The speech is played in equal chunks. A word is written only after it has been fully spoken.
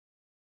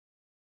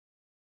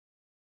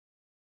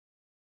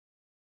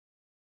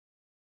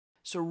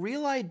So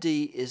REAL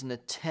ID is an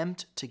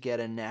attempt to get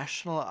a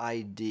national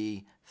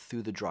ID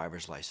through the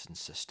driver's license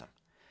system.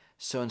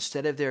 So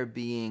instead of there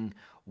being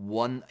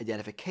one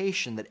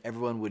identification that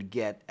everyone would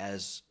get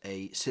as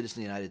a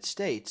citizen of the United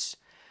States,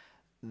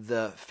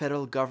 the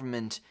federal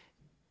government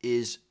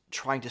is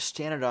trying to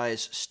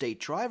standardize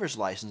state driver's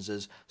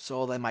licenses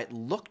so they might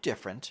look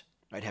different,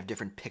 might have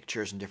different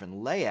pictures and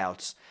different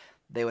layouts.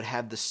 They would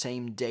have the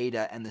same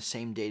data and the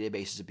same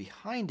databases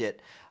behind it,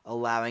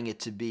 allowing it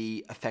to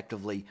be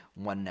effectively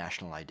one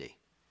national ID.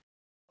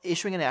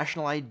 Issuing a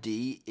national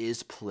ID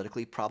is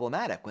politically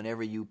problematic.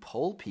 Whenever you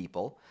poll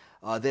people,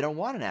 they don't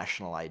want a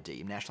national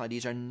ID. National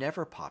IDs are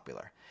never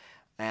popular.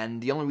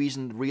 And the only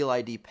reason REAL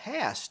ID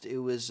passed, it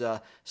was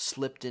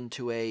slipped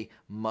into a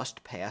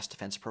must-pass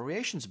defense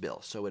appropriations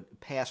bill. So it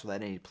passed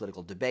without any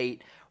political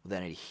debate,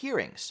 without any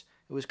hearings.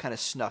 It was kind of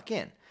snuck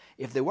in.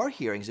 If there were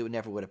hearings, it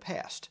never would have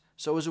passed.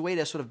 So it was a way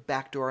to sort of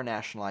backdoor a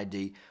national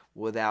ID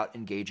without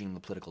engaging in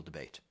the political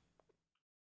debate.